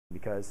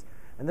because,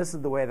 and this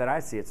is the way that I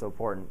see it so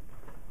important,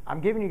 I'm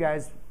giving you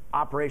guys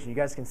operation. You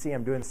guys can see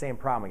I'm doing the same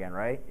problem again,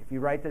 right? If you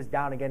write this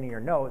down again in your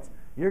notes,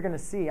 you're going to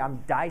see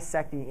I'm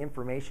dissecting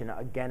information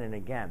again and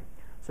again.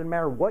 So no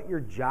matter what your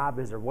job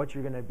is or what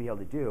you're going to be able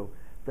to do,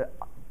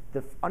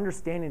 the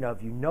understanding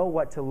of you know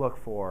what to look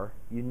for,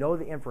 you know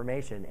the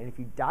information, and if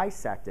you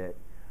dissect it,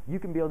 you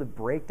can be able to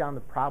break down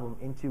the problem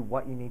into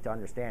what you need to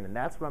understand. And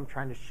that's what I'm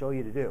trying to show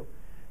you to do.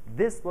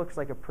 This looks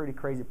like a pretty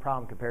crazy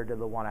problem compared to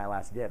the one I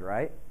last did,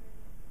 right?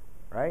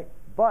 Right?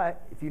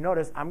 But if you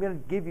notice, I'm going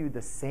to give you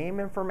the same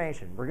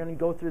information. We're going to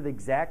go through the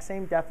exact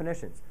same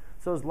definitions.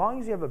 So as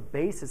long as you have a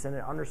basis and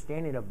an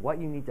understanding of what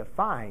you need to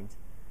find,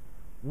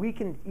 we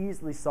can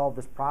easily solve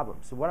this problem.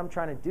 So what I'm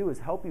trying to do is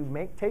help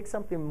you take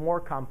something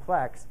more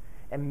complex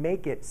and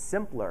make it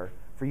simpler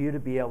for you to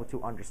be able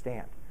to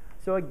understand.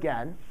 So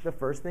again, the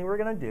first thing we're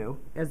going to do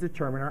is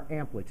determine our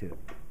amplitude.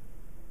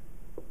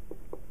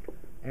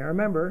 And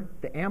remember,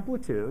 the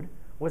amplitude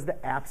was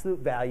the absolute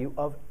value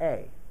of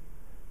A.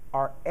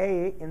 Our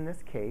A in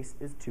this case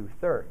is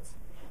 2/3.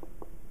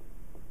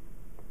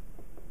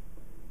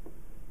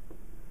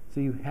 So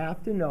you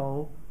have to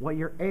know what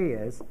your A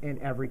is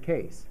in every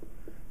case.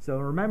 So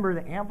remember,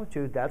 the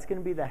amplitude, that's going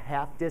to be the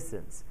half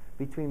distance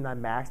between the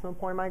maximum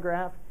point on my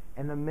graph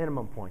and the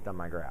minimum point on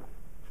my graph.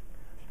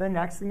 The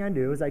next thing I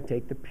do is I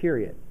take the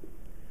period.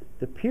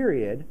 The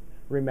period,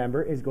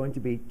 remember, is going to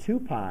be 2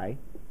 pi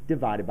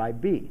divided by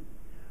b.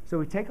 So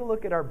we take a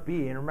look at our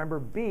b, and remember,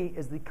 b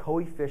is the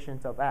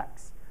coefficient of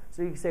x.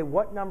 So you can say,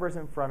 what number is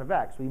in front of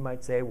x? Well, you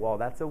might say, well,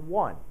 that's a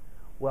 1.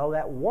 Well,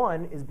 that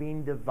 1 is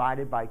being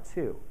divided by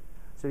 2.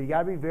 So you got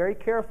to be very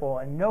careful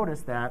and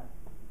notice that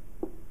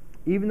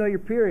even though your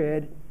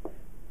period,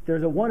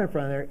 there's a 1 in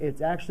front of there,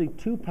 it's actually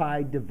 2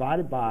 pi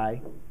divided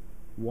by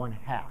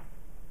 1/2.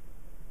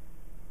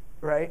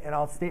 Right? And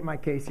I'll state my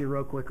case here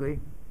real quickly.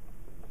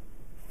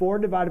 4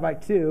 divided by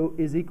 2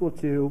 is equal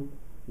to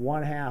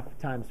 1/2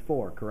 times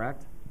 4,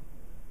 correct?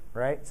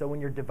 Right? So when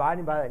you're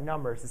dividing by that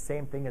number, it's the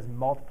same thing as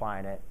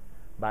multiplying it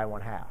by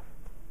 1/2,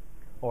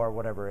 or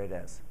whatever it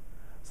is.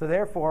 So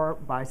therefore,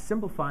 by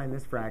simplifying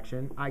this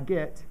fraction, I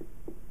get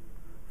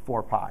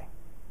 4 pi.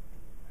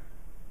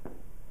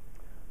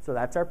 So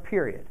that's our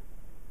period.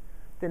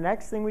 The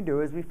next thing we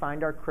do is we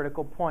find our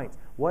critical points.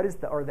 What is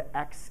the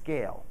x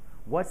scale?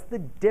 What's the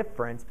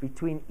difference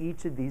between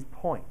each of these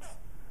points?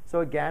 So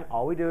again,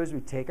 all we do is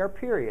we take our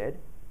period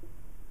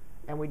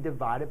and we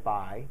divide it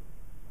by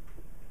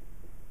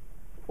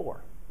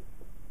 4.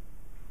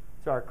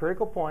 So our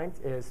critical point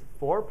is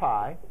 4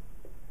 pi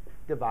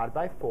divided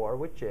by 4,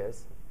 which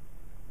is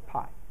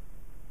pi.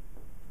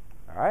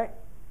 All right?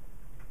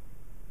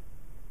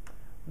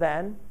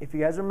 Then, if you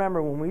guys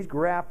remember, when we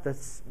graphed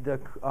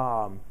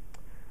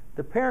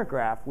the parent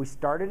graph, we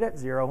started at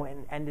 0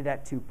 and ended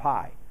at 2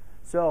 pi.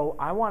 So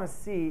I want to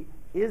see,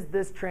 is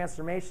this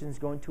transformation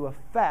going to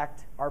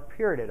affect our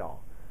period at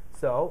all?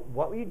 So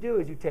what you do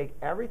is you take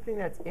everything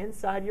that's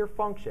inside your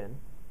function.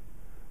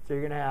 So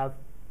you're going to have,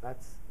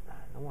 that's,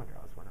 no wonder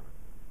I was wondering.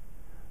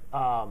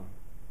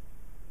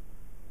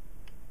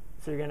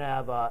 So you're going to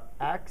have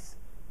x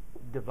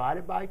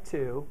divided by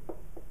 2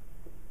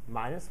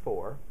 minus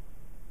 4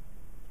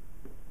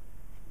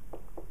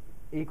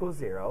 equals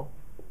 0.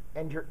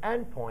 And your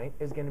endpoint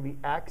is going to be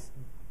x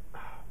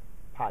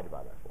pi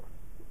divided by 4.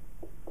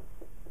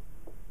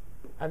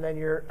 And then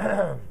your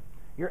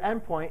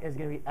endpoint is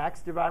going to be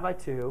x divided by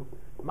 2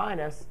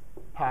 minus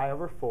pi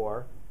over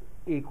 4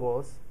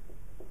 equals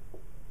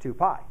 2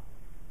 pi.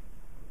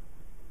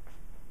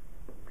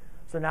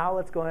 So now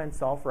let's go ahead and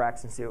solve for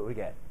x and see what we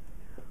get.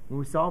 When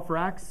we solve for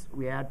x,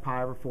 we add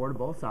pi over 4 to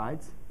both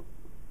sides.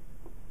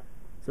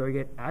 So we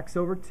get x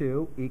over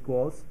 2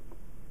 equals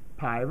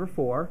pi over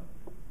 4.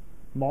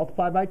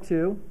 Multiply by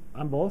 2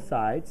 on both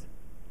sides,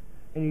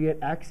 and you get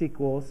x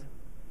equals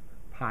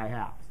pi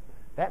halves.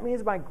 That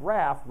means my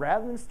graph,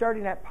 rather than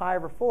starting at pi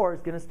over 4,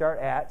 is going to start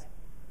at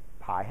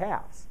pi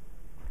halves.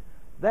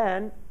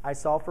 Then I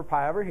solve for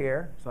pi over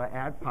here, so I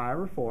add pi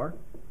over 4.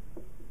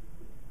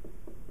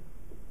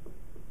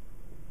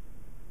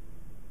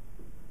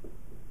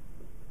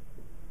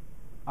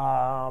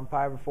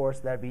 Pi over 4,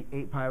 so that would be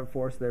 8 pi over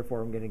 4, so therefore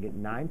I'm going to get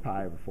 9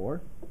 pi over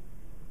 4.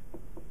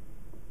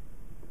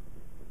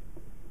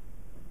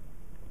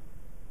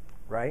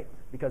 Right?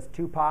 Because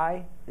 2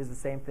 pi is the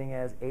same thing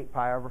as 8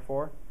 pi over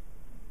 4.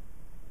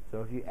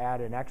 So if you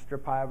add an extra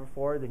pi over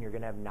 4, then you're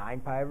going to have 9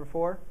 pi over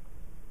 4.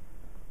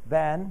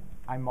 Then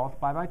I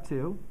multiply by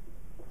 2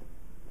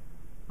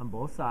 on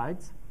both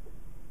sides.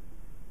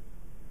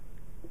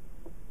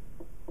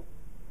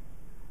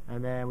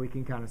 And then we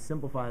can kind of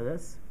simplify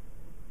this.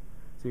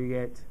 So you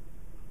get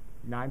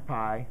 9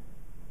 pi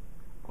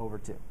over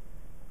 2.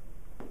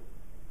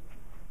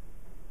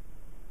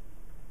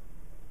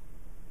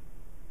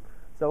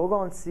 So we'll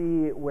go and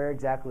see where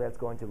exactly that's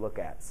going to look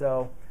at.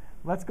 So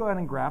let's go ahead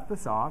and graph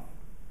this off.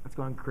 Let's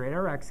go and create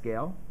our x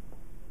scale.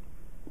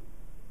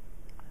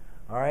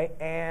 All right,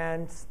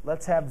 and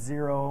let's have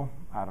 0,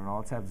 I don't know,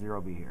 let's have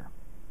 0 be here.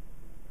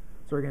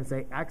 So we're going to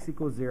say x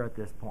equals 0 at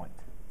this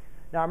point.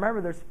 Now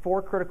remember, there's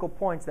 4 critical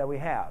points that we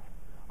have.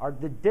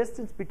 The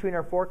distance between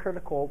our 4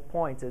 critical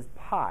points is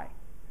pi.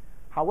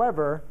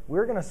 However,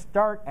 we're going to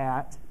start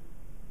at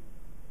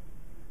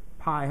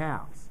pi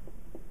halves,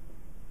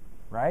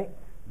 right?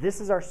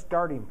 This is our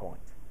starting point,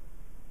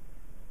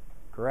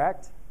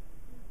 correct?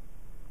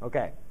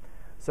 Okay,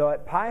 so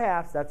at pi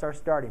halves, that's our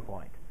starting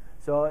point.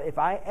 So if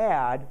I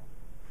add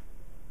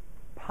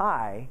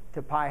pi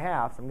to pi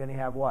halves, I'm going to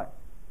have what?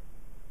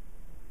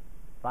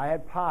 If I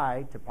add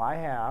pi to pi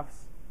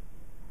halves,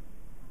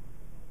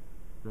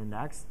 the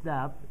next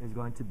step is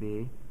going to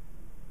be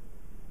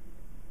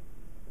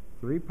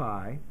 3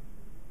 pi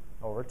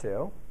over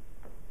 2,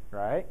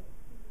 right?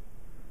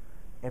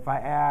 If I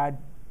add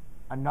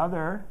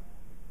another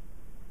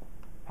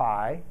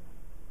pi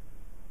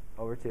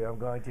over 2, I'm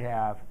going to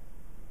have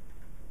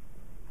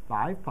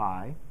 5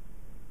 pi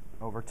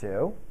over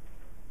 2,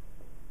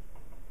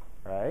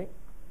 right?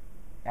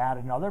 Add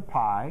another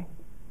pi,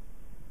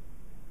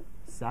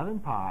 7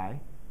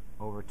 pi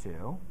over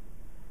 2,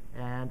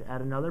 and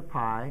add another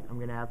pi, I'm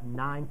going to have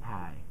 9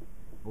 pi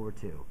over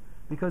 2.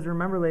 Because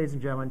remember, ladies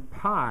and gentlemen,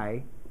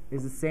 pi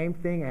is the same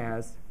thing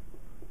as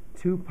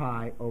 2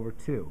 pi over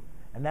 2.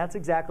 And that's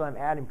exactly what I'm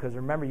adding, because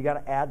remember, you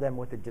got to add them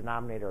with the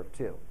denominator of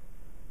 2.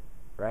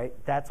 Right?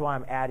 That's why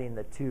I'm adding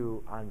the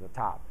 2 on the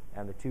top,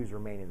 and the 2's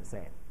remaining the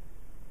same.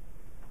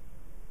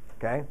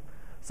 Okay?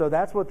 So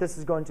that's what this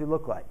is going to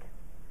look like.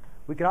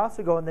 We could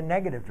also go in the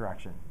negative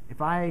direction.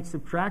 If I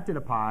subtracted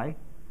a pi,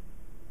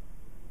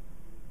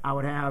 I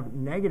would have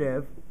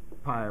negative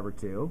pi over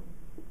 2,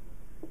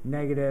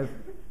 negative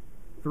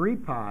 3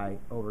 pi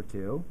over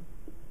 2,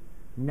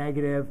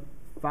 negative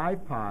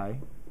 5 pi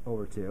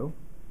over 2,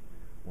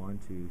 1,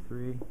 2,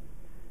 3,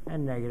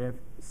 and negative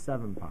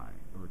 7 pi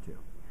over 2.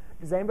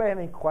 Does anybody have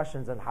any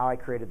questions on how I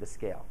created the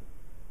scale?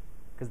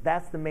 Because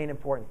that's the main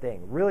important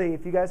thing. Really,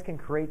 if you guys can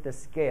create the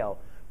scale,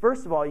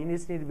 first of all, you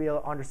just need to be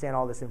able to understand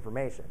all this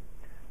information.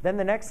 Then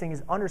the next thing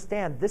is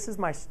understand this is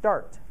my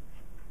start.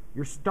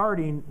 You're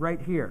starting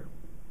right here.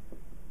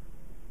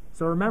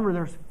 So remember,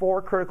 there's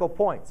 4 critical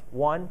points,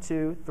 1,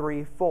 2,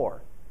 3,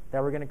 4,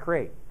 that we're going to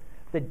create.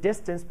 The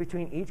distance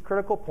between each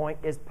critical point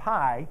is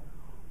pi,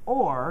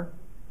 or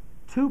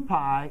 2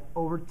 pi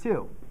over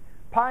 2.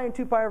 Pi and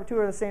 2 pi over 2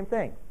 are the same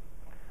thing.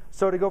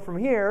 So to go from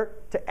here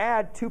to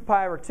add 2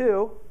 pi over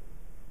 2,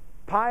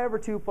 pi over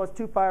 2 plus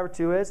 2 pi over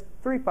 2 is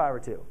 3 pi over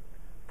 2.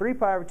 3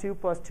 pi over 2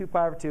 plus 2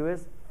 pi over 2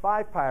 is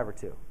 5 pi over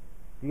 2.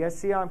 You guys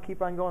see how I'm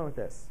keep on going with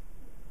this?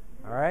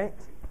 All right?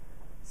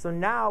 So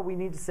now we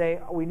need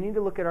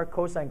to look at our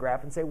cosine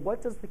graph and say,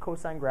 what does the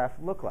cosine graph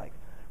look like?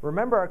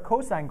 Remember, our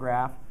cosine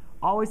graph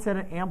always had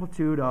an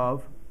amplitude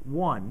of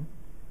 1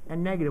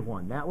 and negative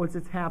 1. That was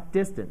its half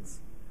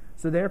distance.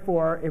 So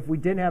therefore, if we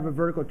didn't have a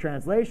vertical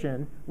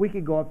translation, we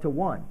could go up to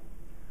 1.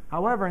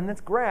 However, in this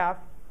graph,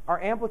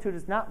 our amplitude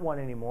is not 1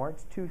 anymore.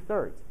 It's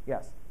 2/3.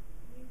 Yes?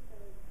 You said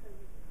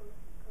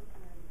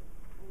cosine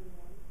only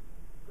 1.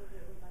 Was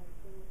it like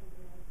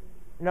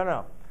something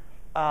else?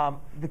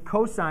 No. The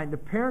cosine, the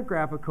parent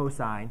graph of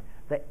cosine,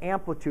 the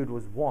amplitude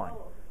was 1.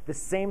 Oh. The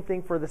same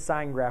thing for the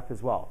sine graph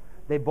as well.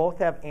 They both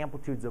have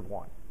amplitudes of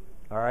 1.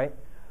 All right?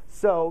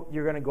 So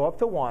you're going to go up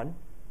to 1.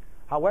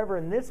 However,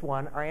 in this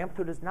one, our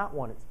amplitude is not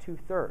 1. It's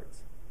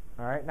 2/3.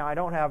 All right? Now, I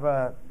don't have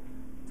a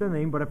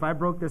thing, but if I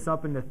broke this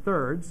up into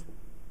thirds,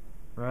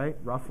 right,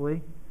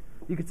 roughly,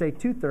 you could say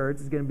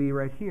 2/3 is going to be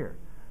right here.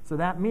 So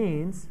that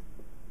means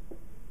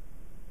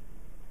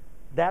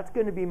that's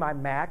going to be my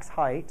max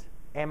height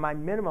and my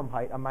minimum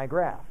height on my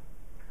graph.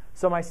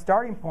 So my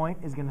starting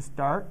point is going to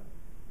start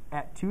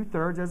at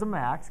 2/3 as a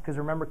max, because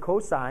remember,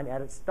 cosine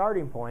at its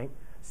starting point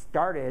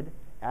started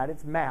at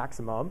its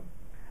maximum.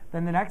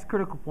 Then the next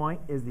critical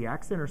point is the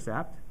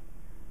x-intercept.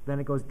 Then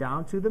it goes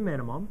down to the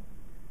minimum,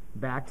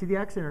 back to the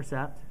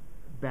x-intercept,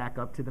 back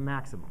up to the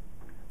maximum.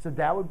 So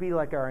that would be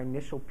like our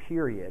initial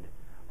period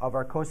of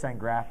our cosine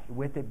graph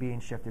with it being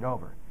shifted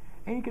over.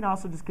 And you can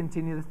also just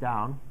continue this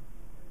down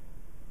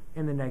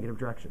in the negative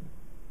direction.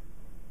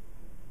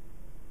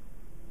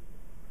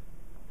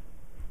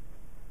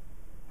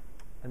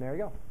 And there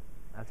you go.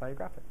 That's how you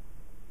graph it.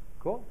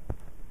 Cool?